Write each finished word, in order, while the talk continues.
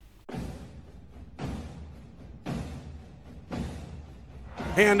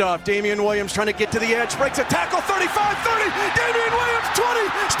Handoff, Damian Williams trying to get to the edge, breaks a tackle, 35, 30, Damian Williams, 20,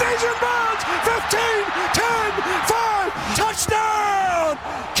 stays in bounds, 15, 10, 5, touchdown,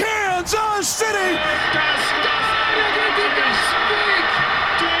 Kansas City!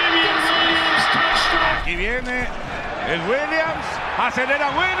 Aquí viene el Williams,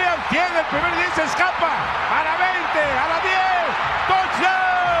 acelera Williams, tiene el primer 10, se escapa, a la 20, a la 10, touchdown,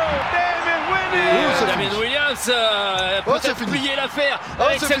 Damien Williams peut-être plier l'affaire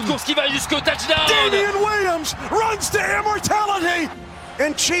avec cette course qui va jusqu'au touchdown. Damian Williams runs to immortality!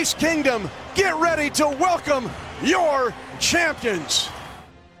 And Chiefs Kingdom, get ready to welcome your champions!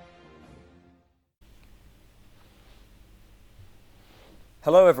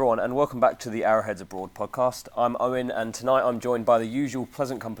 Hello everyone and welcome back to the Arrowheads Abroad podcast. I'm Owen and tonight I'm joined by the usual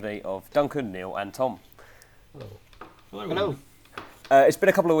pleasant company of Duncan, Neil and Tom. Hello. It's been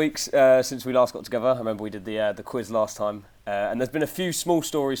a couple of weeks since we last got together. I remember we did the quiz last time and there's been a few small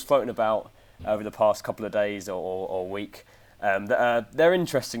stories floating about over the past couple of days or week. They're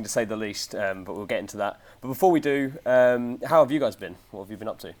interesting to say the least, but we'll get into that. But before we do, how have you guys been? What have you been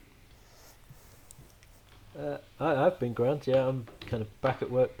up to? I've been grand, yeah. I'm kind of back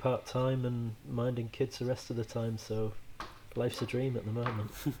at work part-time and minding kids the rest of the time, so life's a dream at the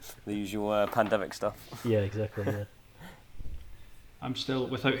moment. The usual pandemic stuff. Yeah, exactly, yeah. I'm still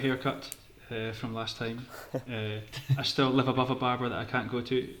without haircut from last time. I still live above a barber that I can't go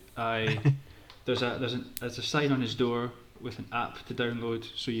to. There's a sign on his door with an app to download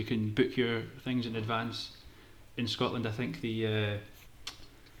so you can book your things in advance. In Scotland, I think the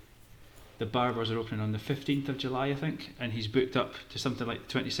barbers are opening on the 15th of July, I think, and he's booked up to something like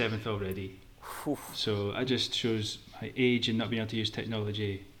the 27th already. So that just shows my age and not being able to use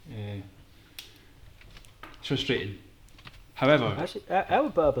technology. It's frustrating. However, Actually, our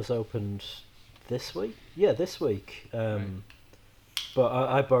barber's opened this week. Yeah, this week. Right. But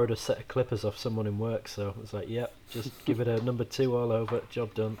I borrowed a set of clippers off someone in work, so I was like, yep, just give it a number 2 all over,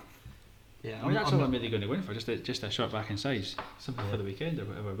 job done. yeah, I mean that's all I'm really going to go in for, just a short back in size, something for the weekend or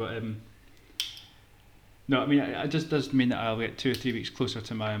whatever. But no, I mean it just does mean that I'll get 2 or 3 weeks closer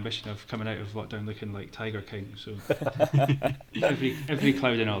to my ambition of coming out of lockdown looking like Tiger King. So every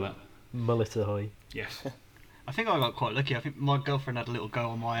cloud and all that. Mullet ahoy. Yes. I think I got quite lucky. I think my girlfriend had a little go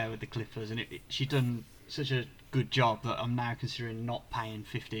on my hair with the clippers, and she done such a good job that I'm now considering not paying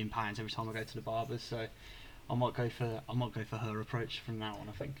 £15 every time I go to the barbers. So I might go for her approach from now on,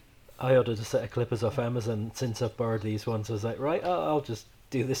 I think. I ordered a set of clippers off Amazon. Since I've borrowed these ones, I was like, right, I'll just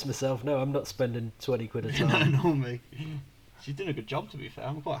do this myself. No, I'm not spending 20 quid a time. No, me. She's doing a good job, to be fair.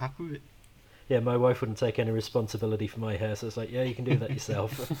 I'm quite happy with it. Yeah, my wife wouldn't take any responsibility for my hair, so it's like, yeah, you can do that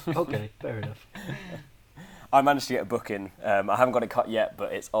yourself. Okay, fair enough. I managed to get a booking. I haven't got it cut yet,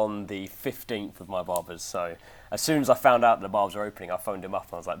 but it's on the 15th with my barbers. So as soon as I found out the barbers are opening, I phoned him up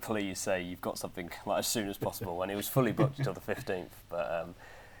and I was like, please say you've got something like as soon as possible. And he was fully booked until the 15th. But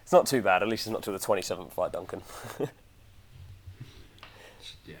it's not too bad. At least it's not till the 27th, like Duncan.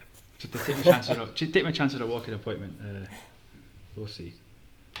 Yeah. So to take my chance at a walk-in appointment. We'll see.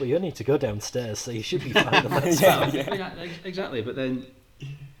 Well, you need to go downstairs, so you should be fine on that. Yeah, exactly. But then,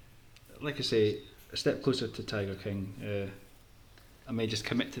 like I say, a step closer to Tiger King, I may just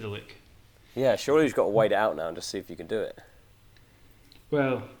commit to the look. Yeah, surely you've got to wait it out now and just see if you can do it.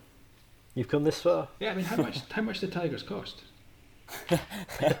 Well, You've come this far? yeah. I mean, how much did Tigers cost? I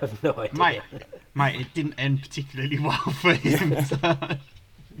have no idea. Mate, it didn't end particularly well for him. So.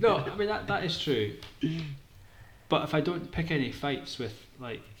 No, I mean that is true. But if I don't pick any fights with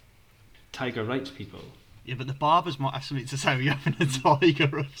like tiger rights people, Yeah, but the barbers might have something to say. We're having a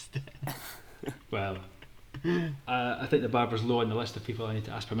tiger upstairs. well, I think the barber's low on the list of people I need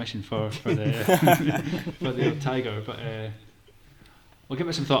to ask permission for the for the old tiger. But we'll give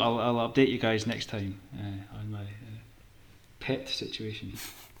it some thought. I'll update you guys next time on my pet situation.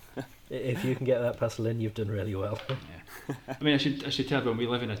 If you can get that past Lynn, you've done really well. Yeah. I mean, I should tell everyone we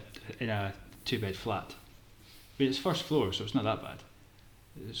live in a 2-bed flat. I mean, it's first floor, so it's not that bad.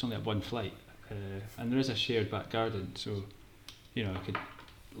 It's only at one flight, and there is a shared back garden, so you know I could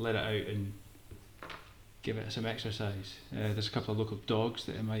let it out and give it some exercise. There's a couple of local dogs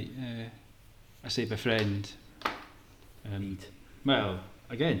that I might, I say, befriend. Well,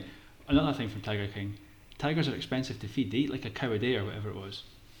 again, another thing from Tiger King: tigers are expensive to feed. They eat like a cow a day or whatever it was.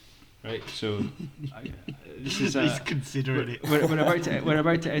 Right, so this is He's considering it. we're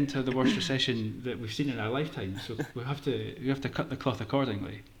about to enter the worst recession that we've seen in our lifetime. So we have to cut the cloth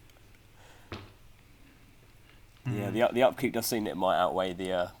accordingly. Yeah, the upkeep does seem it might outweigh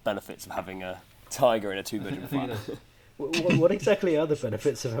the benefits of having a tiger in a 2-bedroom I think flat. it is. What exactly are the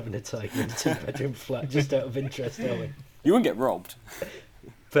benefits of having a tiger in a 2-bedroom flat? Just out of interest, Owen. You wouldn't get robbed.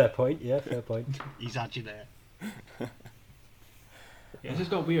 Fair point. Yeah, fair point. He's had you there. Yeah, this has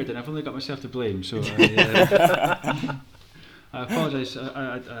got weird, and I've only got myself to blame. So I apologise.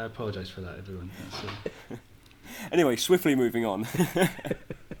 I apologise for that, everyone. Anyway, swiftly moving on.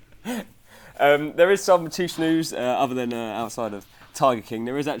 There is some Chiefs news other than outside of Tiger King.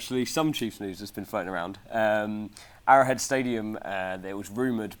 There is actually some Chiefs news that's been floating around. Arrowhead Stadium, it was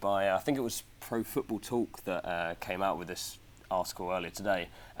rumoured by, I think it was Pro Football Talk that came out with this article earlier today,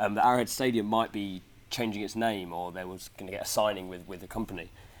 that Arrowhead Stadium might be changing its name, or they was going to get a signing with the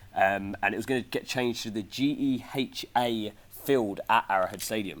company. And it was going to get changed to the GEHA Field at Arrowhead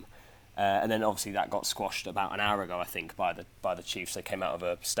Stadium. And then obviously that got squashed about an hour ago, I think, by the Chiefs. They came out with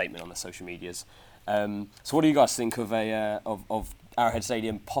a statement on their social medias. So what do you guys think of of Arrowhead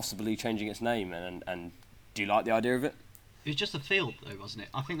Stadium possibly changing its name, and do you like the idea of it? It was just a field, though, wasn't it?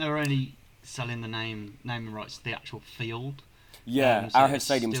 I think they were only selling the naming rights to the actual field. Yeah, so Arrowhead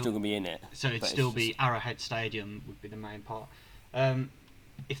Stadium's still going to be in it. So it'd still be Arrowhead Stadium would be the main part.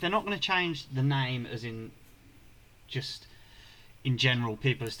 If they're not going to change the name, as in just in general,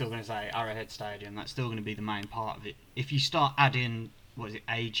 people are still going to say Arrowhead Stadium. That's still going to be the main part of it. If you start adding, what is it,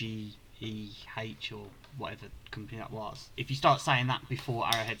 AGEH or whatever company that was, if you start saying that before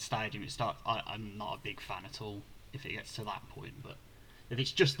Arrowhead Stadium, I'm not a big fan at all if it gets to that point. But if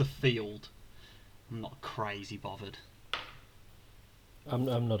it's just the field, I'm not crazy bothered. I'm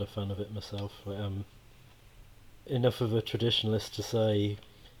not a fan of it myself. Enough of a traditionalist to say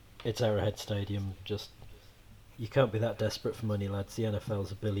it's Arrowhead Stadium. Just, you can't be that desperate for money, lads. The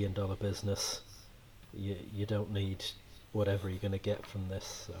NFL's $1 billion business. You don't need whatever you're going to get from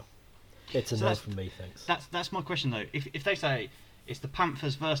this. So it's a no from me, thanks. That's my question though. If they say it's the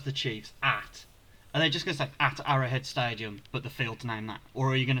Panthers versus the Chiefs are they just going to say at Arrowhead Stadium, but the field's named that? Or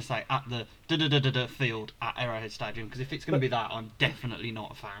are you going to say at the field at Arrowhead Stadium? Because if it's going to be that, I'm definitely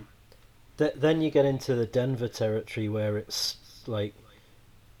not a fan. Then you get into the Denver territory where it's like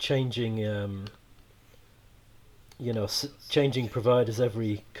changing, changing providers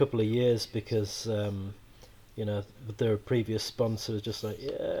every couple of years because, their previous sponsor is just like,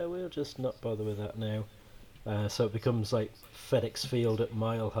 yeah, we'll just not bother with that now. So it becomes like FedEx Field at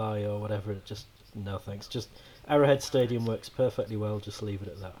Mile High or whatever. It just, no thanks. Just Arrowhead Stadium works perfectly well. Just leave it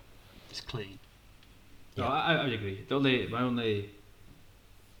at that. It's clean. No, I would agree. My only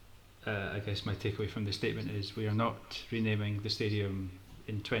I guess my takeaway from the statement is we are not renaming the stadium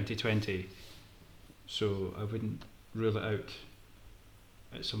in 2020, so I wouldn't rule it out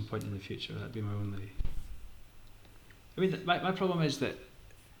at some point in the future. That'd be my only. I mean, my problem is that,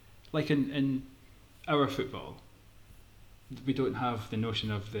 like in our football, we don't have the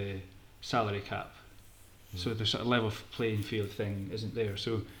notion of the salary cap, so the sort of level playing field thing isn't there.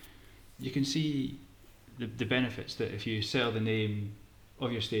 So you can see the benefits that if you sell the name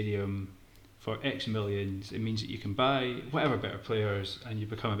of your stadium for X millions, it means that you can buy whatever better players and you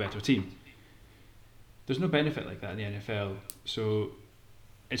become a better team. There's no benefit like that in the NFL, so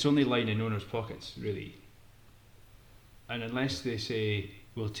it's only lining owners' pockets, really. And unless they say,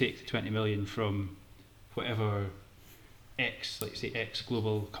 we'll take the 20 million from whatever X, like say X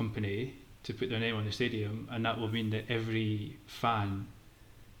global company, to put their name on the stadium, and that will mean that every fan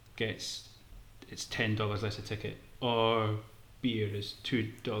gets, it's $10 less a ticket, or beer is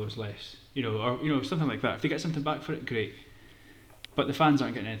 $2 less, or something like that. If they get something back for it, great. But the fans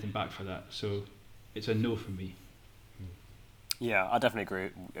aren't getting anything back for that, so it's a no from me. Yeah, I definitely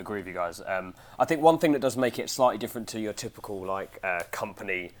agree with you guys. I think one thing that does make it slightly different to your typical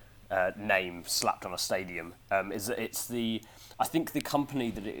company name slapped on a stadium is that I think the company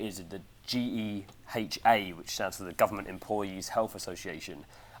that it is, the GEHA, which stands for the Government Employees Health Association.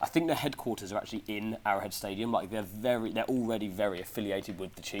 I think their headquarters are actually in Arrowhead Stadium. Like they're already very affiliated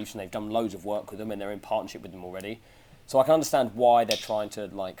with the Chiefs, and they've done loads of work with them, and they're in partnership with them already. So I can understand why they're trying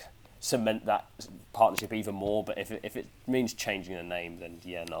to cement that partnership even more. But if it means changing the name, then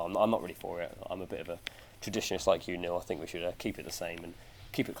yeah, no, I'm not really for it. I'm a bit of a traditionalist like you, Neil. I think we should keep it the same and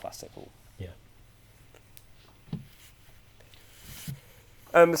keep it classical. Yeah.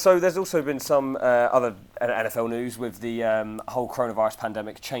 So there's also been some other NFL news with the whole coronavirus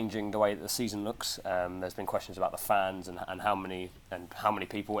pandemic changing the way that the season looks. There's been questions about the fans and how many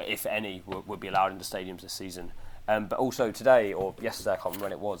people, if any, would be allowed into stadiums this season. But also today or yesterday, I can't remember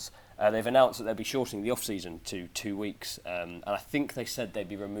when it was, they've announced that they'll be shortening the off-season to 2 weeks. And I think they said they'd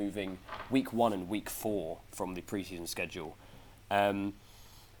be removing week 1 and week 4 from the pre-season schedule.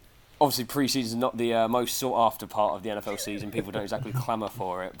 Obviously, pre-season is not the most sought-after part of the NFL season. People don't exactly clamour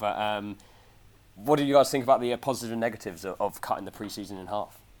for it. But what do you guys think about the positives and negatives of cutting the pre-season in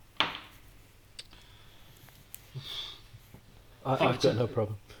half? I've got no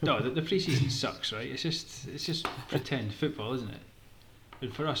problem. No, the pre-season sucks, right? It's just pretend football, isn't it?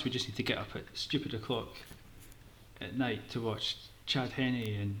 And for us, we just need to get up at stupid o'clock at night to watch Chad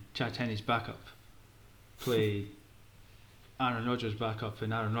Henne and Chad Henne's backup play Aaron Rodgers' backup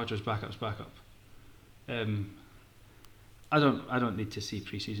and Aaron Rodgers' backup's backup. I don't need to see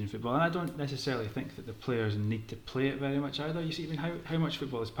pre-season football, and I don't necessarily think that the players need to play it very much either. You see, I mean, how much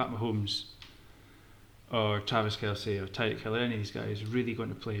football is Pat Mahomes or Travis Kelce or Tyreek Hill or any of these guys really going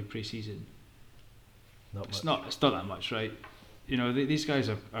to play in pre-season? It's not that much, right? You know, these guys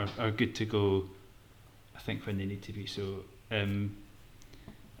are good to go, I think, when they need to be. So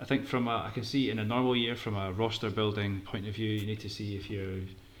I think I can see in a normal year from a roster building point of view, you need to see if your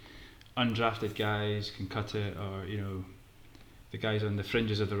undrafted guys can cut it, or the guys on the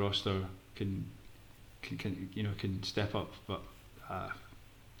fringes of the roster can step up. But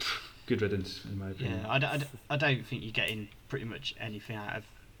good riddance, in my opinion. Yeah, I don't think you're getting pretty much anything out of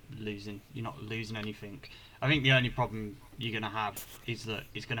losing. You're not losing anything. I think the only problem you're going to have is that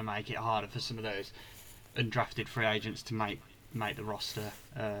it's going to make it harder for some of those undrafted free agents to make the roster.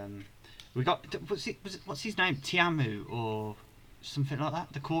 We got what's his name, Tiamu or something like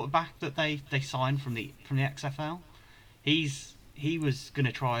that, the quarterback that they signed from the XFL. He was going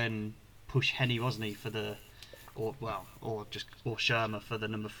to try and push Henne, wasn't he, or Shermer for the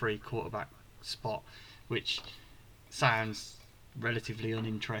number 3 quarterback spot, which sounds relatively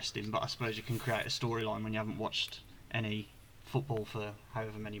uninteresting, but I suppose you can create a storyline when you haven't watched any football for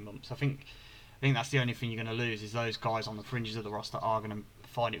however many months. I think that's the only thing you're going to lose, is those guys on the fringes of the roster are going to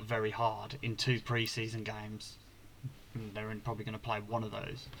find it very hard in 2 pre-season games. They're probably going to play one of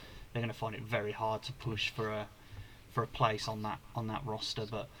those. They're going to find it very hard to push for a place on that roster.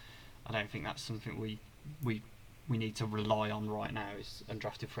 But I don't think that's something we need to rely on right now, is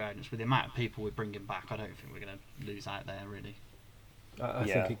undrafted free agents. With the amount of people we're bringing back, I don't think we're going to lose out there, really. I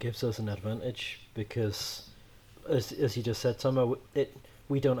think it gives us an advantage because, as you just said, Tomo,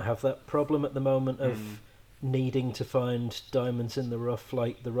 we don't have that problem at the moment of needing to find diamonds in the rough.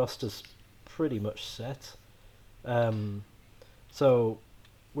 Like, the roster's pretty much set. So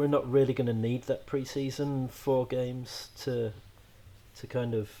we're not really going to need that pre-season 4 games to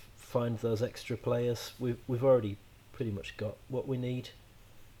kind of find those extra players. We've already pretty much got what we need.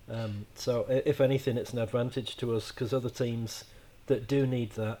 So if anything, it's an advantage to us because other teams that do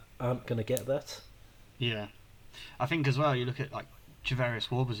need that aren't going to get that. Yeah, I think as well. You look at like Javarius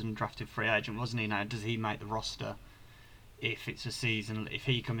Ward was an undrafted free agent, wasn't he? Now, does he make the roster if it's a season? If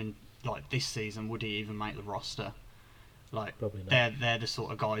he come in like this season, would he even make the roster? Like, probably not. They're the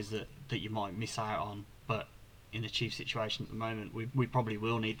sort of guys that you might miss out on. But in the Chiefs situation at the moment, we probably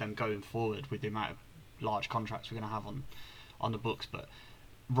will need them going forward with the amount of large contracts we're going to have on the books. But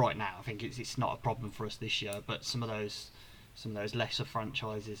right now, I think it's not a problem for us this year. But some of those lesser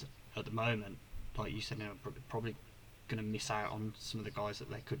franchises at the moment, like you said, probably going to miss out on some of the guys that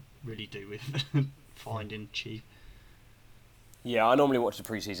they could really do with finding cheap. Yeah, I normally watch the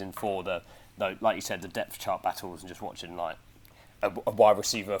pre-season for like you said, the depth chart battles and just watching like a wide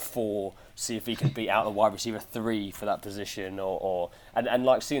receiver 4, see if he can beat out the wide receiver 3 for that position, and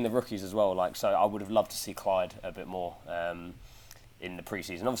like seeing the rookies as well. Like, so I would have loved to see Clyde a bit more in the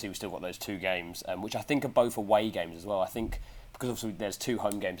pre-season. Obviously, we've still got those 2 games, which I think are both away games as well. I think because obviously there's 2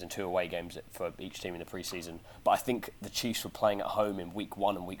 home games and 2 away games for each team in the pre-season. But I think the Chiefs were playing at home in week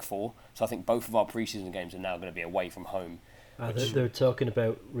 1 and week 4, so I think both of our pre-season games are now going to be away from home. They're talking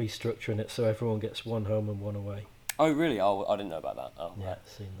about restructuring it so everyone gets 1 home and 1 away. Oh, really? Oh, I didn't know about that. Oh, yeah, right.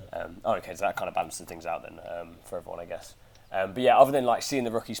 Seen that. Okay, so that kind of balances things out then for everyone, I guess. But yeah, other than like seeing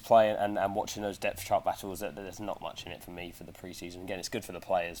the rookies play and watching those depth chart battles, there's not much in it for me for the pre-season. Again, it's good for the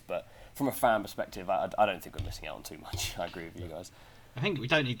players, but from a fan perspective, I don't think we're missing out on too much. I agree with you guys. I think we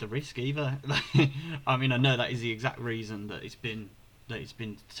don't need the risk either. I mean, I know that is the exact reason that it's been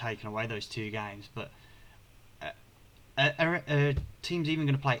taken away, those 2 games, but are teams even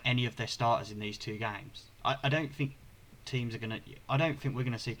going to play any of their starters in these 2 games? I don't think teams are going to. I don't think we're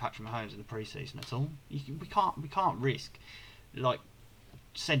going to see Patrick Mahomes in the pre-season at all. We can't risk like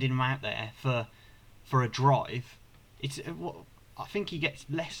sending him out there for a drive. I think he gets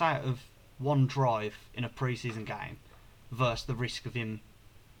less out of 1 drive in a pre-season game versus the risk of him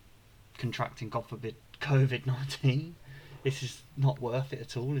contracting, God forbid, COVID-19. This is not worth it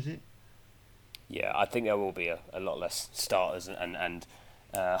at all, is it? Yeah, I think there will be a lot less starters and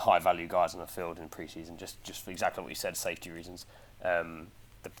high-value guys on the field in pre-season, just for exactly what you said, safety reasons.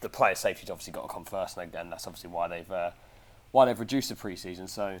 The player safety's obviously got to come first, and that's obviously why they've reduced the pre-season.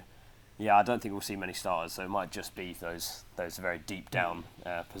 So, yeah, I don't think we'll see many starters. So it might just be those very deep down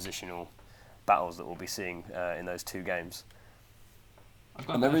positional battles that we'll be seeing in those 2 games. I've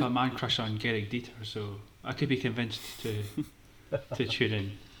got a bit of a man crush on Gerrit Dieter, so I could be convinced to tune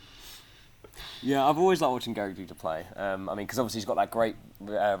in. Yeah, I've always liked watching Gerrit Dieter play. I mean, because obviously he's got that great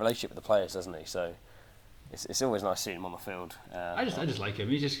relationship with the players, doesn't he? So it's always nice seeing him on the field. I just like him.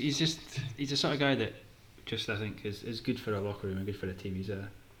 He's the sort of guy that I think is good for a locker room and good for a team.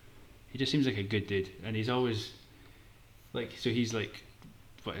 He just seems like a good dude, and he's always he's like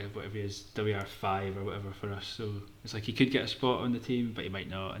whatever he is, WR5 or whatever for us. So it's like he could get a spot on the team, but he might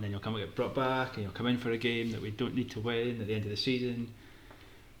not, and then he'll get brought back, and he'll come in for a game that we don't need to win at the end of the season.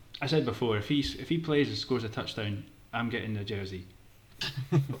 I said before, if he plays and scores a touchdown, I'm getting the jersey.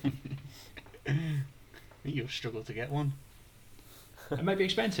 I think you'll struggle to get one. It might be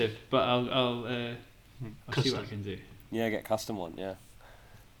expensive, but I'll see what I can do. Yeah, get custom one. Yeah.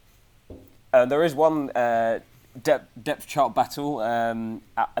 There is one depth chart battle,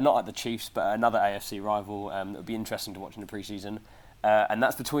 not at the Chiefs, but another AFC rival that would be interesting to watch in the pre-season, and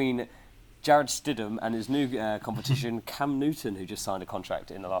that's between Jared Stidham and his new competition, Cam Newton, who just signed a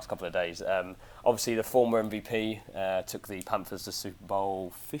contract in the last couple of days. Obviously, the former MVP took the Panthers to Super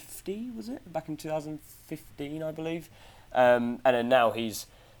Bowl 50, was it? Back in 2015, I believe. And then now he's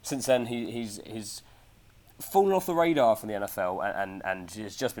fallen off the radar from the NFL and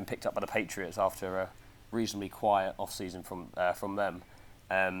has just been picked up by the Patriots after a reasonably quiet off-season from them.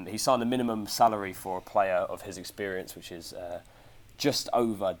 He signed a minimum salary for a player of his experience, which is just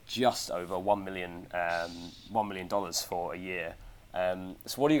over $1 million for a year.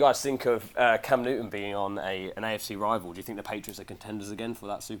 So what do you guys think of Cam Newton being on an AFC rival? Do you think the Patriots are contenders again for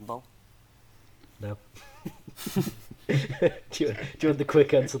that Super Bowl? No. do you want the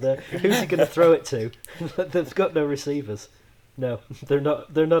quick answer there? Who's he going to throw it to? They've got no receivers. No, they're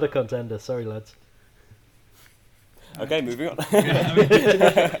not. They're not a contender. Sorry, lads. Okay, moving on.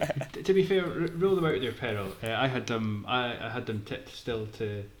 To be fair, roll them out with their peril. I had them tipped still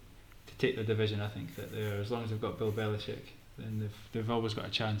to take the division. I think that as long as they've got Bill Belichick, then they've always got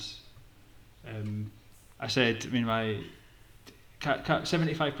a chance. I said, my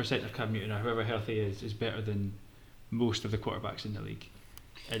 75% of Cam Newton, or whoever healthy is better than most of the quarterbacks in the league.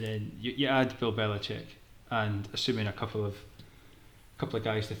 And then you add Bill Belichick, and assuming a couple of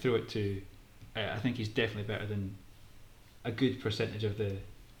guys to throw it to, I think he's definitely better than a good percentage of the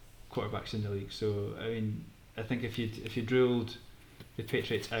quarterbacks in the league. So I think if you ruled the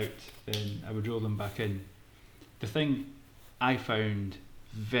Patriots out, then I would rule them back in. The thing I found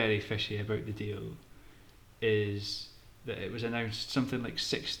very fishy about the deal is that it was announced something like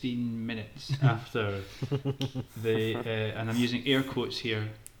 16 minutes after the and I'm using air quotes here,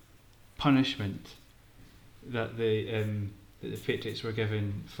 punishment that the Patriots were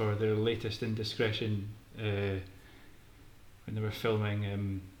given for their latest indiscretion when they were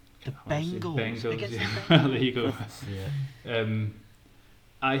filming the Bengals. There you go. Yeah.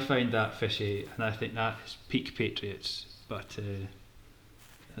 I find that fishy, and I think that is peak Patriots, but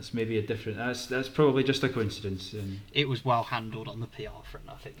that's maybe a different. That's probably just a coincidence. It was well handled on the PR front,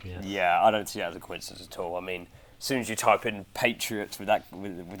 I think. Yeah, I don't see that as a coincidence at all. I mean, as soon as you type in Patriots with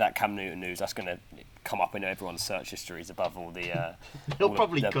that Cam Newton news, that's going to come up in everyone's search histories above all the. They'll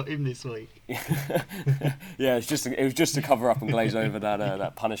probably cut him this week. Yeah, it was just to cover up and glaze over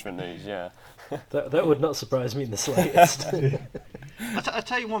that punishment news. Yeah. That would not surprise me in the slightest. I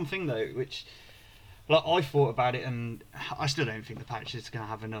tell you one thing though, which. Like, I thought about it, and I still don't think the Patriots are going to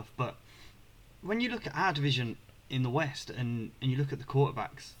have enough. But when you look at our division in the West, and you look at the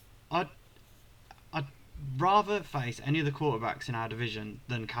quarterbacks, I'd rather face any of the quarterbacks in our division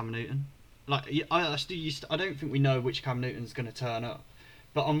than Cam Newton. Like, I don't think we know which Cam Newton's going to turn up,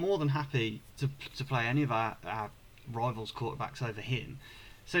 but I'm more than happy to play any of our rivals' quarterbacks over him.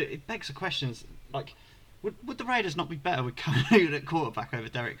 So it begs the questions, like, would the Raiders not be better with Cam Newton at quarterback over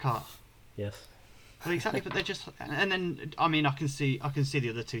Derek Carr? Yes. Well, exactly, but they're just, and then I can see the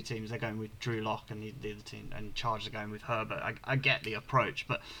other two teams. They're going with Drew Lock, and the other team and Chargers are going with Herbert. I get the approach,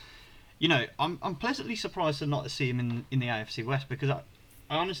 but I'm pleasantly surprised to not see him in the AFC West, because I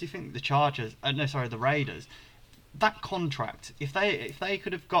honestly think the Raiders, that contract, if they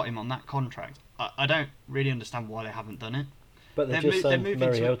could have got him on that contract, I don't really understand why they haven't done it. But they just signed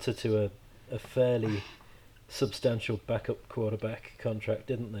Mariota to a fairly substantial backup quarterback contract,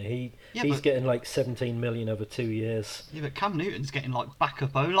 didn't they? He's getting like 17 million over 2 years. Yeah, but Cam Newton's getting like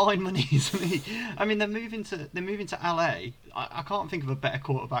backup O-line money, isn't he? I mean, they're moving to LA. I can't think of a better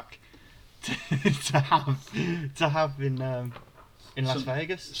quarterback to have in Las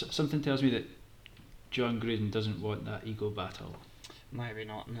Vegas. Something tells me that John Gruden doesn't want that ego battle. Maybe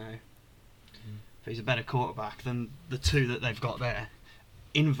not. No. But he's a better quarterback than the two that they've got there.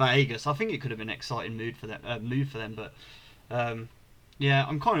 In Vegas, I think it could have been an exciting move for them. But Yeah,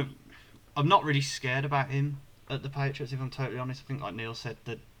 I'm not really scared about him at the Patriots, if I'm totally honest. I think, like Neil said,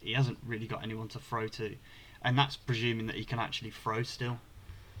 that he hasn't really got anyone to throw to, and that's presuming that he can actually throw still.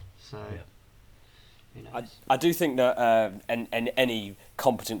 So, you know, I do think that any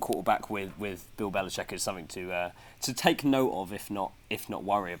competent quarterback with Bill Belichick is something to take note of, if not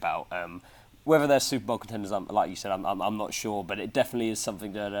worry about. Whether they're Super Bowl contenders, like you said, I'm not sure, but it definitely is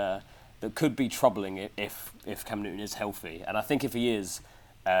something that could be troubling if Cam Newton is healthy. And I think if he is,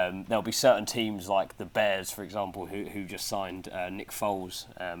 there'll be certain teams like the Bears, for example, who just signed Nick Foles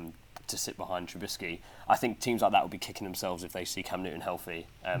to sit behind Trubisky. I think teams like that will be kicking themselves if they see Cam Newton healthy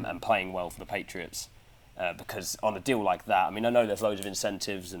and playing well for the Patriots. Because on a deal like that, I mean, I know there's loads of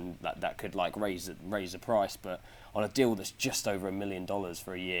incentives and that could like raise the price, but on a deal that's just over $1 million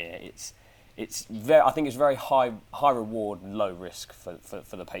for a year, it's very, I think it's very high reward and low risk for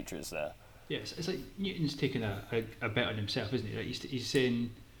the Patriots there. Yeah, it's like Newton's taking a bet on himself, isn't he? Like he's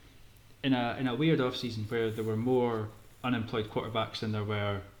saying in a weird off season where there were more unemployed quarterbacks than there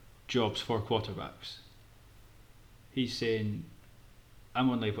were jobs for quarterbacks. He's saying, I'm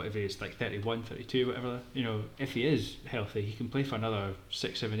only whatever he is, like 31, 32, whatever. You know, if he is healthy, he can play for another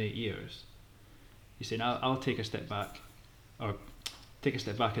 6, 7, 8 years. He's saying, I'll take a step back, or take a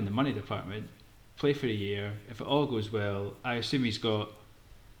step back in the money department, play for a year. If it all goes well, I assume he's got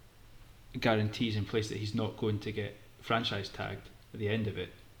guarantees in place that he's not going to get franchise tagged at the end of it,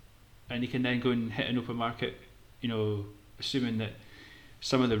 and he can then go and hit an open market. You know, assuming that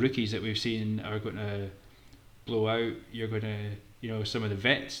some of the rookies that we've seen are going to blow out. You're going to, you know, some of the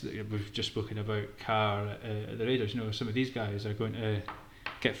vets that we've just spoken about, Carr at the Raiders, you know, some of these guys are going to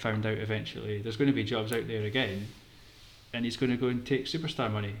get found out eventually. There's going to be jobs out there again, and he's going to go and take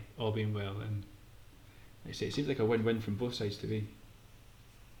superstar money, all being well. And like I say, it seems like a win-win from both sides to me.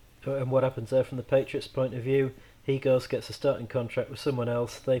 And what happens there from the Patriots' point of view? He goes, gets a starting contract with someone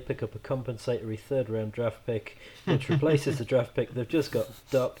else. They pick up a compensatory third-round draft pick, which replaces the draft pick they've just got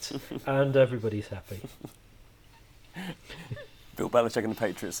docked, and everybody's happy. Bill Belichick and the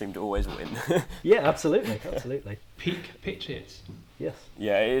Patriots seem to always win. Yeah, absolutely. Peak Patriots. Yes.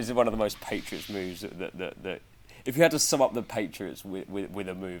 Yeah, it is one of the most Patriots moves that if you had to sum up the Patriots with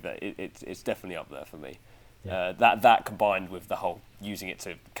a move, it's definitely up there for me. Yeah. That combined with the whole using it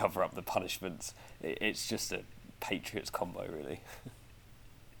to cover up the punishments, it's just a Patriots combo, really.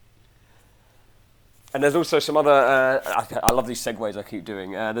 And there's also some other. I love these segues I keep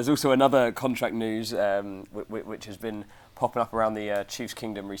doing. There's also another contract news which has been popping up around the Chiefs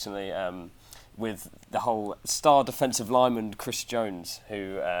Kingdom recently, with the whole star defensive lineman Chris Jones,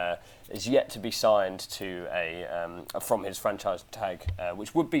 who is yet to be signed to from his franchise tag,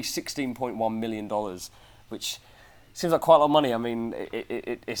 which would be $16.1 million, which seems like quite a lot of money. I mean,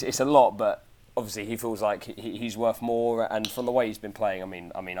 it's a lot, but obviously he feels like he's worth more. And from the way he's been playing, I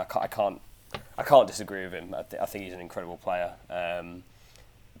mean, I can't disagree with him. I think he's an incredible player.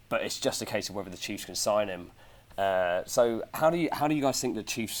 But it's just a case of whether the Chiefs can sign him. So how do you guys think the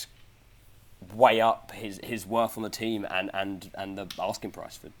Chiefs weigh up his worth on the team and the asking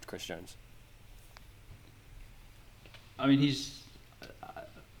price for Chris Jones? I mean,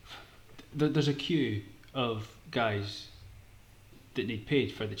 there's a queue of guys that need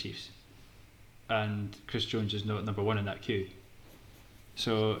paid for the Chiefs, and Chris Jones is not number one in that queue.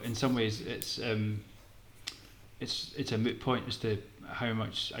 So in some ways, it's a moot point as to how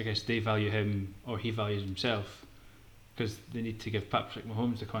much, I guess, they value him or he values himself, because they need to give Patrick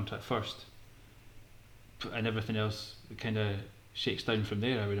Mahomes the contract first, and everything else kind of shakes down from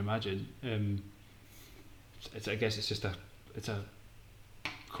there, I would imagine. I guess it's just a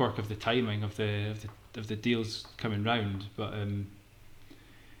quirk of the timing of the deals coming round, but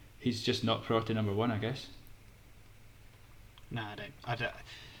he's just not priority number one, I guess. No, I don't.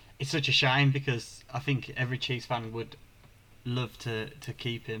 It's such a shame, because I think every Chiefs fan would love to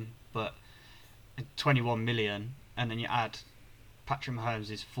keep him, but 21 million, and then you add Patrick Mahomes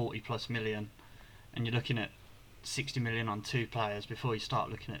is 40 plus million, and you're looking at 60 million on two players before you start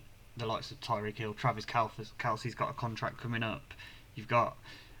looking at the likes of Tyreek Hill. Travis Kelce's got a contract coming up. You've got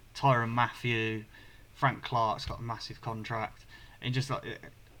Tyrann Mathieu, Frank Clark's got a massive contract, and just like,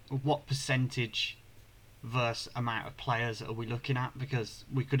 what percentage versus amount of players are we looking at? Because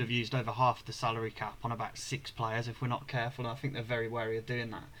we could have used over half the salary cap on about 6 players if we're not careful, and I think they're very wary of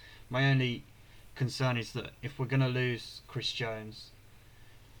doing that. My only concern is that if we're going to lose Chris Jones,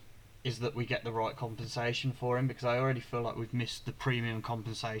 is that we get the right compensation for him, because I already feel like we've missed the premium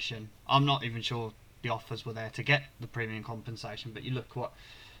compensation. I'm not even sure the offers were there to get the premium compensation, but you look what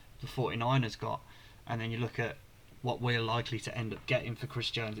the 49ers got, and then you look at what we're likely to end up getting for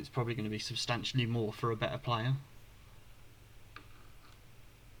Chris Jones, it's probably going to be substantially more for a better player.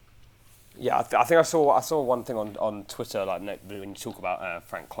 Yeah, I think I saw one thing on Twitter, like when you talk about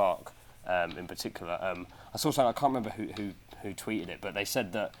Frank Clark in particular. I saw something, I can't remember who tweeted it, but they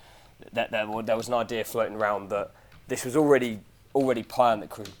said that there was an idea floating around that this was already planned, that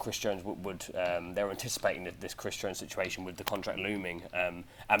Chris Jones would they were anticipating this Chris Jones situation with the contract looming,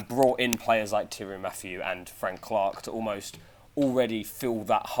 and brought in players like Tyrann Mathieu and Frank Clark to almost already fill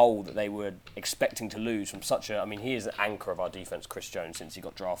that hole that they were expecting to lose from such a... I mean, he is an anchor of our defence, Chris Jones, since he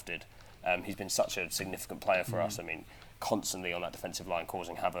got drafted. He's been such a significant player for us. I mean, constantly on that defensive line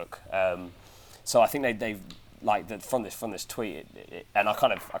causing havoc. So I think they've like that from this tweet, and I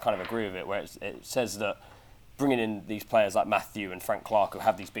kind of agree with it, where it says that bringing in these players like Matthew and Frank Clark, who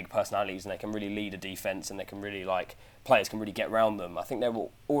have these big personalities and they can really lead a defence and they can really players can really get around them. I think they were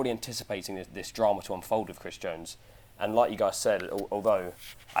already anticipating this drama to unfold with Chris Jones. And like you guys said, although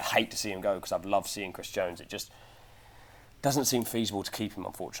I hate to see him go because I've loved seeing Chris Jones, it just doesn't seem feasible to keep him,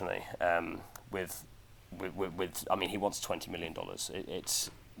 unfortunately. With I mean, he wants $20 million. It's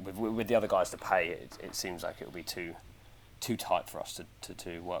with the other guys to pay. It seems like it will be too tight for us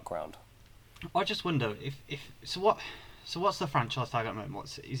to work around. I just wonder if what's the franchise tag at the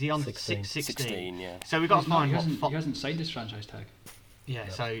moment? Is he on 16? 16, yeah. So we've got to find he hasn't signed his franchise tag. Yeah,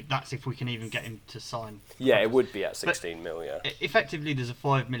 yep. So that's if we can even get him to sign. Yeah, it would be at 16 mil, yeah. Effectively, there's a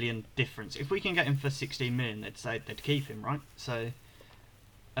 $5 million difference. If we can get him for 16 million, they'd say they'd keep him, right? So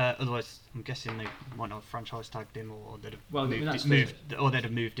otherwise, I'm guessing they might not have franchise tagged him, or they'd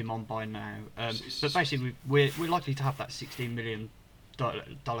have moved him on by now. But basically, we're likely to have that $16 million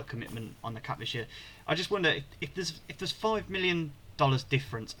commitment on the cap this year. I just wonder if there's $5 million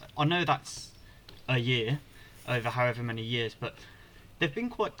difference. I know that's a year over however many years, but they've been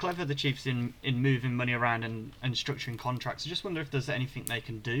quite clever, the Chiefs, in moving money around and structuring contracts. I just wonder if there's anything they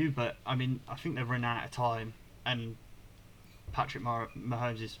can do, but I mean, I think they've run out of time, and Patrick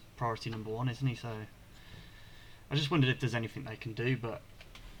Mahomes is priority number one, isn't he? So I just wondered if there's anything they can do, but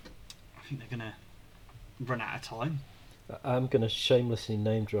I think they're going to run out of time. I'm going to shamelessly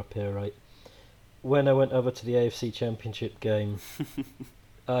name drop here, right? When I went over to the AFC Championship game,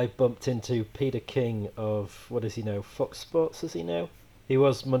 I bumped into Peter King of, what is he now, Fox Sports is he now? He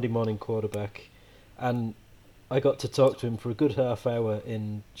was Monday Morning Quarterback, and I got to talk to him for a good half hour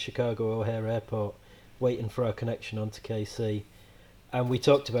in Chicago O'Hare Airport, waiting for our connection onto KC, and we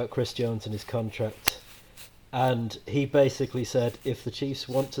talked about Chris Jones and his contract, and he basically said if the Chiefs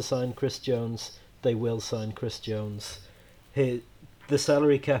want to sign Chris Jones, they will sign Chris Jones. The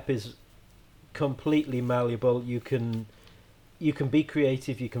salary cap is completely malleable. You can be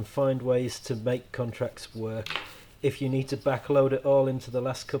creative, you can find ways to make contracts work. If you need to backload it all into the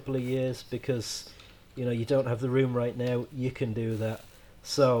last couple of years because you don't have the room right now, you can do that.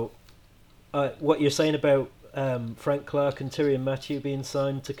 So what you're saying about Frank Clark and Tyrann Mathieu being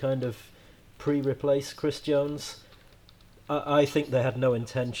signed to kind of pre-replace Chris Jones, I think they had no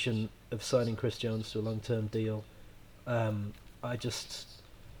intention of signing Chris Jones to a long-term deal. I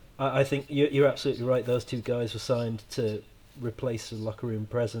think you're absolutely right. Those two guys were signed to replace the locker room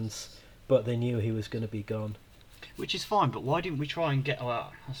presence, but they knew he was going to be gone. Which is fine, but why didn't we try and get...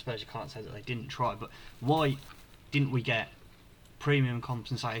 Well, I suppose you can't say that they didn't try, but why didn't we get premium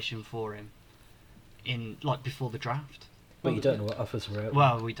compensation for him before the draft? But you don't know what offers were out.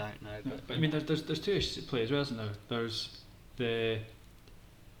 Well, we don't know. But I mean, there's two issues at play as well, isn't there? There's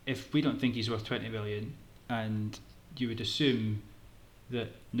if we don't think he's worth 20 million, and you would assume that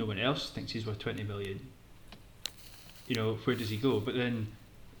no one else thinks he's worth 20 million, where does he go? But then,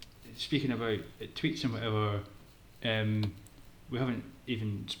 speaking about tweets and whatever, we haven't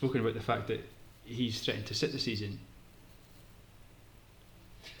even spoken about the fact that he's threatened to sit the season.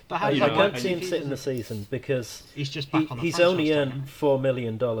 But I can't see him sitting the season because he's just back on the he's only earned $4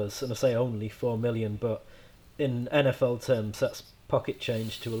 million, and I say only $4 million, but in NFL terms, that's pocket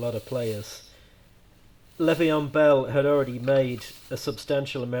change to a lot of players. Le'Veon Bell had already made a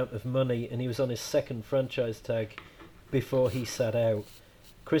substantial amount of money, and he was on his second franchise tag before he sat out.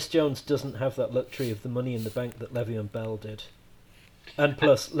 Chris Jones doesn't have that luxury of the money in the bank that Le'Veon Bell did. And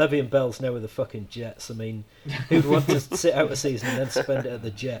plus, Le'Veon Bell's now with the fucking Jets. I mean, who'd want to sit out a season and then spend it at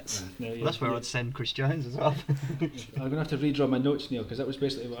the Jets? Well, that's where I'd send Chris Jones as well. I'm going to have to redraw my notes, Neil, because that was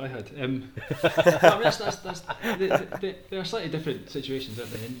basically what I had. They are slightly different situations,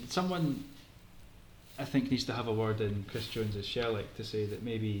 aren't they? And someone, I think, needs to have a word in Chris Jones's shell, to say that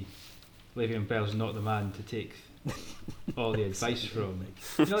maybe Le'Veon Bell's not the man to take all the advice from.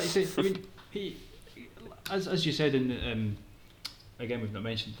 Like you say, I mean, he, as you said in again, we've not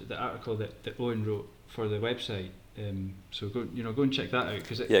mentioned the article that Owen wrote for the website. So go and check that out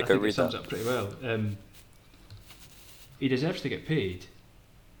because I think it sums up pretty well. He deserves to get paid,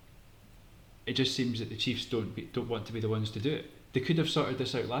 it just seems that the Chiefs don't want to be the ones to do it. They could have sorted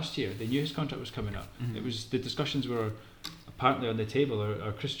this out last year. They knew his contract was coming up. It was, the discussions were apparently on the table,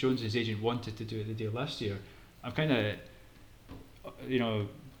 or Chris Jones' agent wanted to do the deal last year. I'm kind of,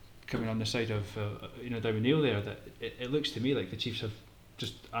 coming on the side of Darren O'Neill there, that it looks to me like the Chiefs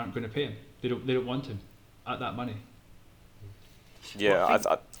aren't going to pay him. They don't want him at that money. Yeah,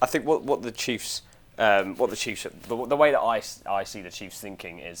 I think what the Chiefs, the way that I see the Chiefs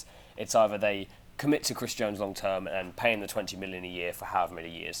thinking is, it's either they commit to Chris Jones long term and pay him the $20 million a year for however many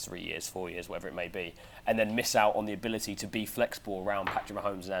years, 3 years, 4 years, whatever it may be, and then miss out on the ability to be flexible around Patrick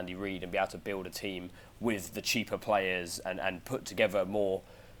Mahomes and Andy Reid and be able to build a team with the cheaper players and put together more.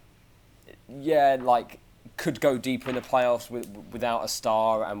 Yeah, like could go deeper in the playoffs without a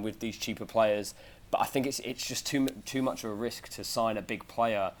star and with these cheaper players. But I think it's just too much of a risk to sign a big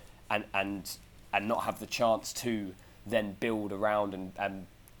player and not have the chance to then build around and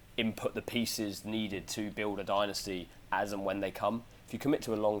input the pieces needed to build a dynasty as and when they come. If you commit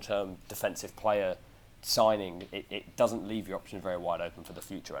to a long-term defensive player signing, it doesn't leave your options very wide open for the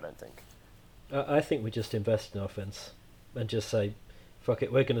future, I don't think. I think we just invest in offense and just say, fuck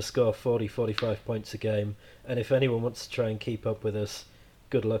it, we're going to score 40, 45 points a game, and if anyone wants to try and keep up with us,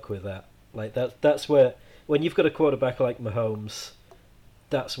 good luck with that. Like that's where, when you've got a quarterback like Mahomes,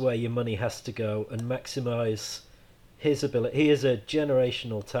 that's where your money has to go and maximise his ability. He is a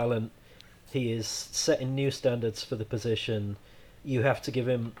generational talent. He is setting new standards for the position. You have to give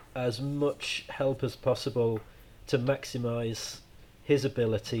him as much help as possible to maximise his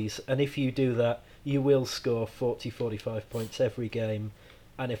abilities, and if you do that, you will score 40, 45 points every game,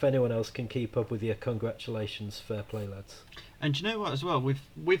 and if anyone else can keep up with you, congratulations, fair play, lads. And do you know what as well,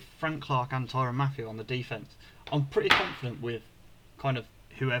 with Frank Clark and Tyrann Mathieu on the defence, I'm pretty confident with kind of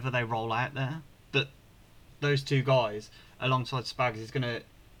whoever they roll out there, that those two guys alongside Spags is going to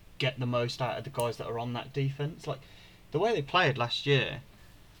get the most out of the guys that are on that defence. Like the way they played last year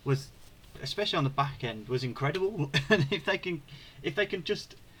was, especially on the back end, was incredible. And if they can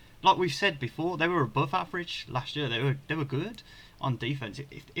just, like we've said before, they were above average last year. They were good on defence.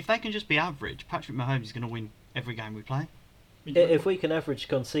 If they can just be average, Patrick Mahomes is going to win every game we play. If we can average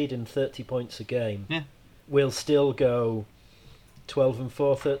conceding 30 points a game, yeah, we'll still go 12-4,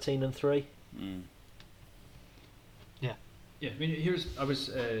 13-3. Yeah, I mean, I was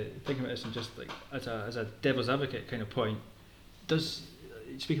thinking about this, and just like as a devil's advocate kind of point,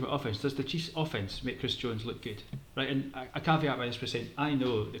 speaking about offense, does the Chiefs' offense make Chris Jones look good? Right, and I caveat by this by saying I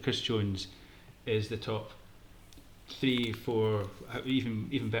know that Chris Jones is the top 3, 4,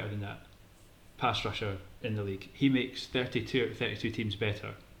 even better than that, pass rusher in the league. He makes 32 out of 32 teams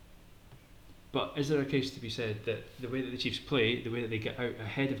better. But is there a case to be said that the way that the Chiefs play, the way that they get out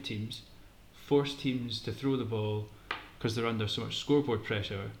ahead of teams, force teams to throw the ball because they're under so much scoreboard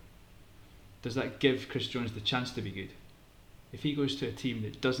pressure, does that give Chris Jones the chance to be good? If he goes to a team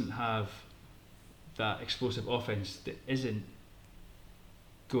that doesn't have that explosive offense, that isn't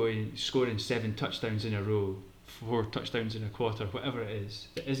scoring 7 touchdowns in a row, 4 touchdowns in a quarter, whatever it is,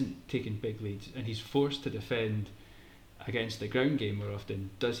 that isn't taking big leads, and he's forced to defend against the ground game more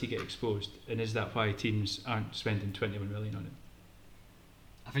often, does he get exposed? And is that why teams aren't spending 21 million on him?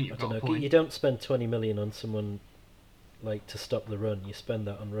 I think you've got a point. You don't spend 20 million on someone like to stop the run. You spend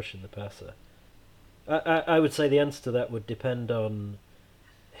that on rushing the passer. I would say the answer to that would depend on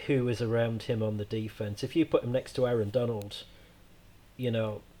who is around him on the defence. If you put him next to Aaron Donald,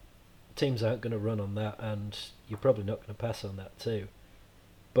 teams aren't going to run on that, and you're probably not going to pass on that too.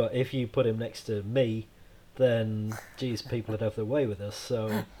 But if you put him next to me, then geez, people would have their way with us.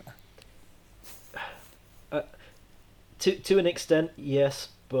 So to an extent, yes,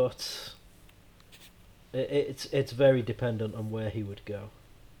 but it's very dependent on where he would go.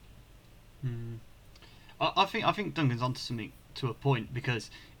 I think Duncan's onto something to a point,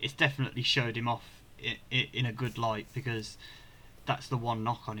 because it's definitely showed him off in a good light, because that's the one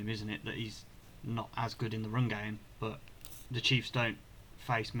knock on him, isn't it? That he's not as good in the run game, but the Chiefs don't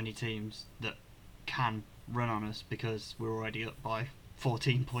face many teams that can run on us, because we're already up by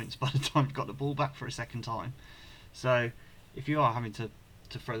 14 points by the time we've got the ball back for a second time. So if you are having to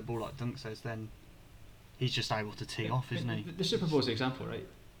throw the ball like Dunk says, then he's just able to tee off, isn't he? The Super Bowl's the example, right?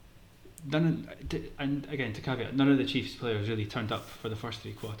 And again, to caveat, none of the Chiefs players really turned up for the first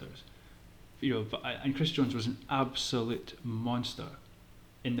 3 quarters. And Chris Jones was an absolute monster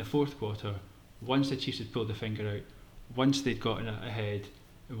in the 4th quarter. Once the Chiefs had pulled the finger out, once they'd gotten ahead,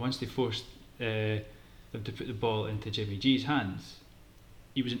 and once they forced them to put the ball into Jimmy G's hands,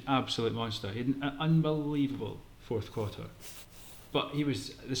 he was an absolute monster. He had an unbelievable 4th quarter. But he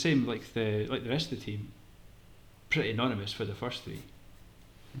was the same like the rest of the team, pretty anonymous for the first 3.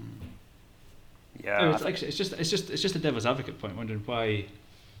 Yeah, it's just a devil's advocate point, wondering why,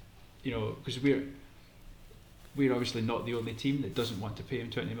 because we're obviously not the only team that doesn't want to pay him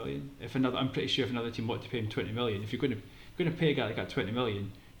 20 million. I'm pretty sure if another team wanted to pay him 20 million, if you're going to pay a guy like that 20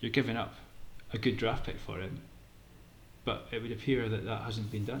 million, you're giving up a good draft pick for him. But it would appear that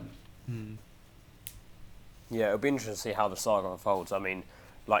hasn't been done. Yeah, it'll be interesting to see how the saga unfolds. I mean,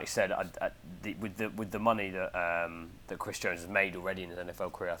 like you said, with the money that Chris Jones has made already in his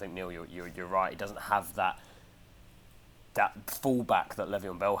NFL career, I think, Neil, you're right. He doesn't have that fallback that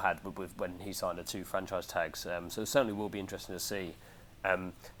Le'Veon Bell had with when he signed the 2 franchise tags. So it certainly will be interesting to see.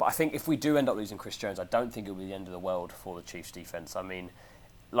 But I think if we do end up losing Chris Jones, I don't think it'll be the end of the world for the Chiefs defense. I mean,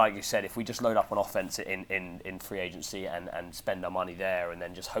 like you said, if we just load up on offense in free agency and spend our money there and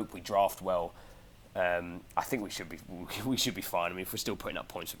then just hope we draft well, I think we should be fine. I mean, if we're still putting up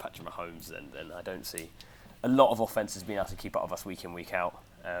points for Patrick Mahomes, then I don't see a lot of offenses being able to keep up with us week in, week out.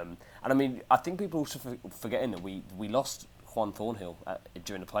 And I mean, I think people also forgetting that we lost Juan Thornhill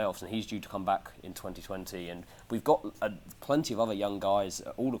during the playoffs, and he's due to come back in 2020. And we've got plenty of other young guys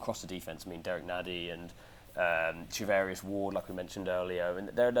all across the defense. I mean, Derek Nady and Javarius Ward, like we mentioned earlier, and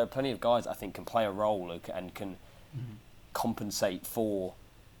there are plenty of guys I think can play a role and can compensate for,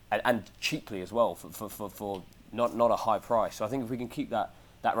 and cheaply as well for not a high price. So I think if we can keep that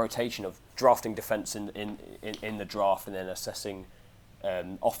rotation of drafting defense in the draft and then assessing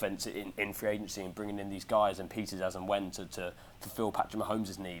offense in free agency and bringing in these guys and pieces as and when to fulfill Patrick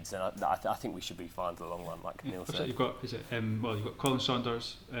Mahomes' needs, then I think we should be fine for the long run, like Neil said. You've got Colin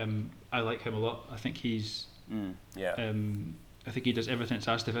Saunders. I like him a lot. I think he's I think he does everything that's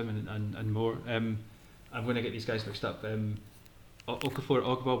asked of him and more. I'm going to get these guys mixed up. Okafor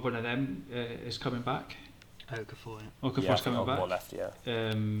Ogbah, one of them, is coming back. Okafor's coming back. Left,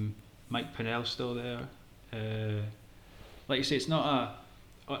 Mike Pinnell's still there. Like you say, it's not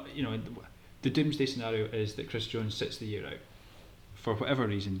the doomsday scenario is that Chris Jones sits the year out for whatever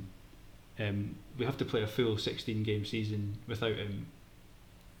reason. We have to play a full 16-game season without him.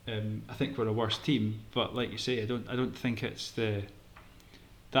 I think we're a worse team, but like you say, I don't think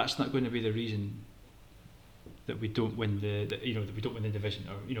that's not going to be the reason that we don't win that we don't win the division,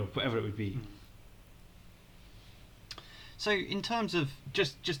 or whatever it would be. So in terms of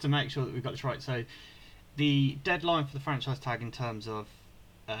just to make sure that we've got this right, so the deadline for the franchise tag in terms of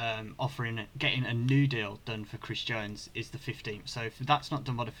getting a new deal done for Chris Jones is the 15th. So if that's not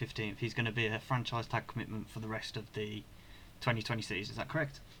done by the 15th, he's going to be a franchise tag commitment for the rest of the 2020 season. Is that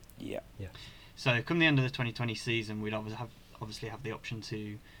correct? Yeah. So come the end of the 2020 season, we'd obviously have the option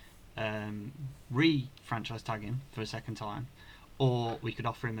to re-franchise tag him for a second time, or we could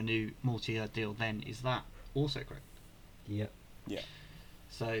offer him a new multi-year deal then. Is that also correct? Yeah.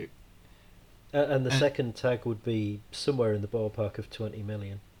 So and the second tag would be somewhere in the ballpark of 20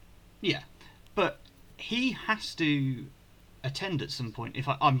 million. Yeah, but he has to attend at some point. If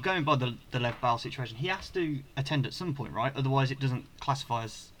I'm going by the Lev Bell situation, he has to attend at some point, right? Otherwise, it doesn't classify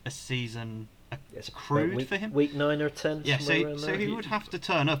as a season accrued for him. Week 9 or 10. Yeah, so he would have to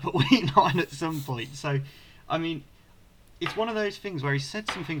turn up at week 9 at some point. So, I mean, it's one of those things where he said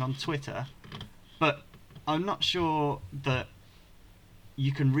something on Twitter, but I'm not sure that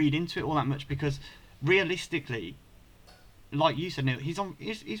you can read into it all that much, because realistically, like you said, Neil, he's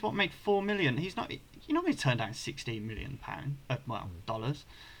what made $4 million. You're not going to turn down £16 million dollars,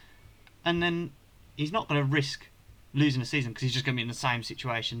 and then he's not going to risk losing a season because he's just going to be in the same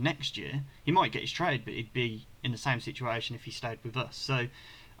situation next year. He might get his trade, but he'd be in the same situation if he stayed with us. So,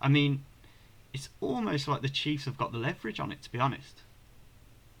 I mean, it's almost like the Chiefs have got the leverage on it, to be honest.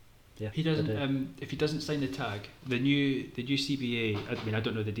 Yeah, he doesn't. If he doesn't sign the tag, the new CBA. I mean, I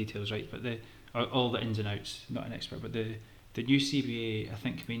don't know the details, right? But all the ins and outs. Not an expert, but the new CBA I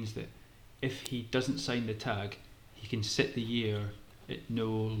think means that if he doesn't sign the tag, he can sit the year at no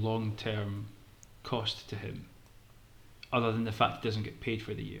long-term cost to him, other than the fact he doesn't get paid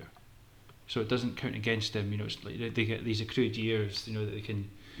for the year. So it doesn't count against him. It's like they get these accrued years, that they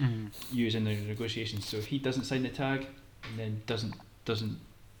can use in their negotiations. So if he doesn't sign the tag and then doesn't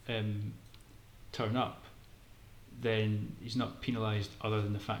turn up, then he's not penalised other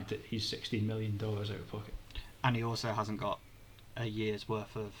than the fact that he's $16 million out of pocket. And he also hasn't got a year's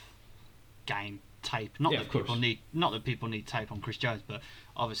worth of game tape. Not that people need tape on Chris Jones, but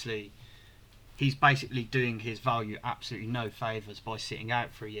obviously he's basically doing his value absolutely no favours by sitting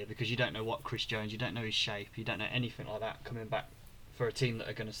out for a year, because you don't know what Chris Jones, you don't know his shape, you don't know anything like that coming back for a team that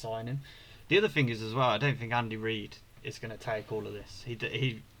are going to sign him. The other thing is as well, I don't think Andy Reid is going to take all of this.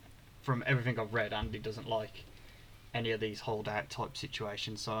 He from everything I've read, Andy doesn't like any of these holdout type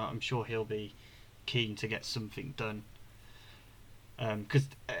situations, so I'm sure he'll be keen to get something done Because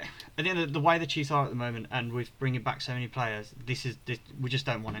at the end of the way the Chiefs are at the moment, and with bringing back so many players, we just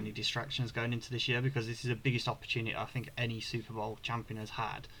don't want any distractions going into this year, because this is the biggest opportunity I think any Super Bowl champion has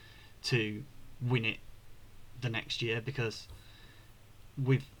had to win it the next year. Because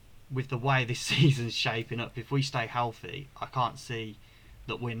with the way this season's shaping up, if we stay healthy, I can't see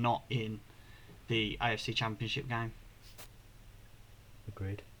that we're not in the AFC Championship game.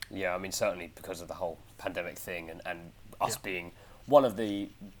 Agreed. Yeah, I mean, certainly because of the whole pandemic thing and us being one of the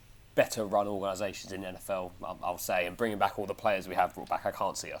better run organisations in the NFL, I'll say, and bringing back all the players we have brought back, I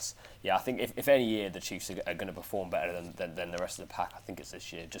can't see us. Yeah, I think if any year the Chiefs are going to perform better than the rest of the pack, I think it's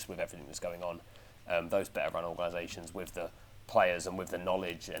this year, just with everything that's going on. Those better run organisations with the players and with the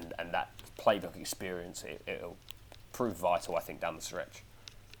knowledge and that playbook experience, it'll prove vital, I think, down the stretch.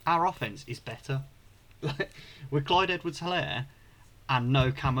 Our offence is better. With Clyde Edwards-Helaire and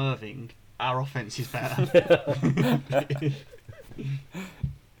no Cam Irving, our offence is better.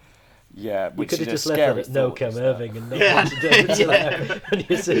 Yeah, You which could is have just a left scary that at no thought, Cam so. Irving and not David and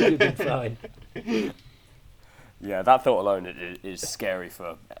you said you'd been fine. Yeah, that thought alone is scary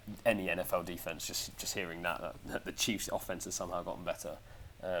for any NFL defense. Just hearing that the Chiefs' offense has somehow gotten better.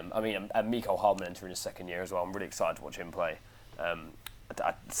 I mean, and Mecole Hardman entering his second year as well. I'm really excited to watch him play.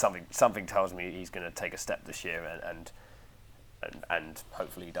 Something tells me he's going to take a step this year, and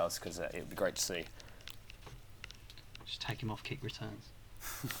hopefully he does, because it would be great to see. Just take him off kick returns.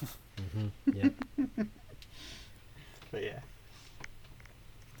 Yeah. But yeah.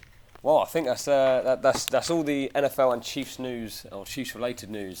 Well, I think that's all the NFL and Chiefs news, or Chiefs related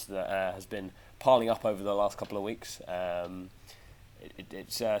news, that has been piling up over the last couple of weeks.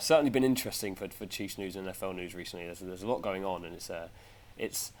 It's certainly been interesting for Chiefs news and NFL news recently. There's a lot going on, and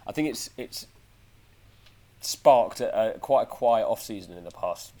I think it's sparked quite a quiet off season in the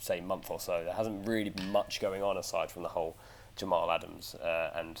past, say, month or so. There hasn't really been much going on aside from the whole Jamal Adams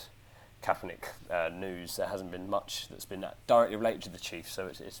and Kaepernick news. There hasn't been much that's been directly related to the Chiefs, so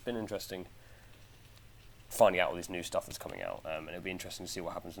it's been interesting finding out all this new stuff that's coming out, and it'll be interesting to see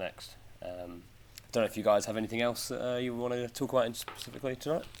what happens next. I don't know if you guys have anything else you want to talk about specifically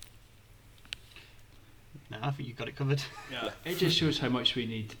tonight? No, I think you've got it covered. Yeah, it just shows how much we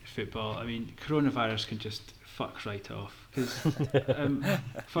need football. I mean, coronavirus can just fuck right off, because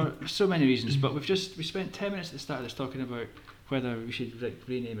for so many reasons. But we spent 10 minutes at the start of this talking about whether we should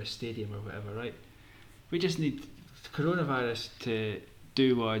rename a stadium or whatever, right? We just need coronavirus to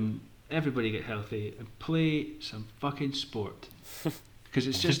do one, everybody get healthy and play some fucking sport, because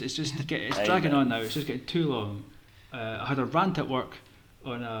it's dragging on now. It's just getting too long. I had a rant at work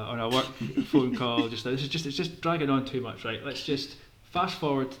on a work phone call just now. It's just dragging on too much, right? Let's just fast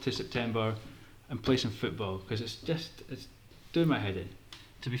forward to September and play some football, because it's doing my head in.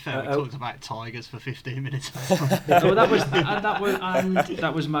 To be fair, we talked about Tigers for 15 minutes. No, that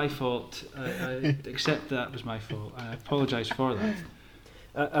was my fault. I accept that was my fault. I apologise for that.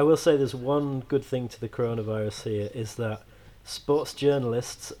 I will say there's one good thing to the coronavirus here, is that sports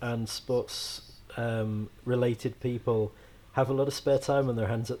journalists and sports related people have a lot of spare time on their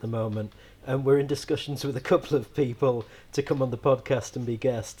hands at the moment, and we're in discussions with a couple of people to come on the podcast and be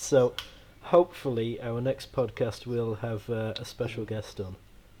guests. So hopefully our next podcast will have a special guest on.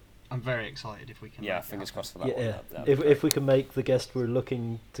 I'm very excited if we can. Yeah, fingers crossed for that one. Yeah, That'd be if we can make the guest we're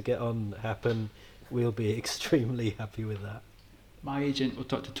looking to get on happen, we'll be extremely happy with that. My agent will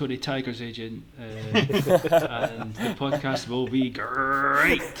talk to Tony Tiger's agent, and the podcast will be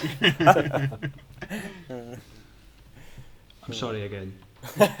great. I'm sorry again.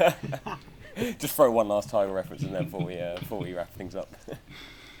 Just throw one last Tiger reference in there before we wrap things up.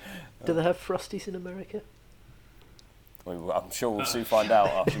 Do they have Frosties in America? Well, I'm sure we'll soon find out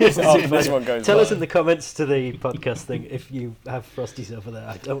after this one goes Tell by. us in the comments to the podcast thing if you have Frosties over there.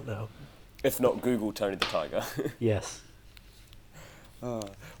 I don't know. If not, Google Tony the Tiger. Yes.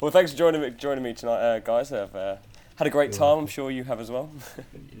 Well, thanks for joining me tonight, guys. I've had a great time. I'm sure you have as well.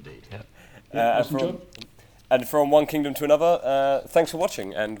 Indeed. Yeah. Awesome job. And from one kingdom to another, thanks for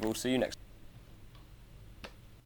watching, and we'll see you next time.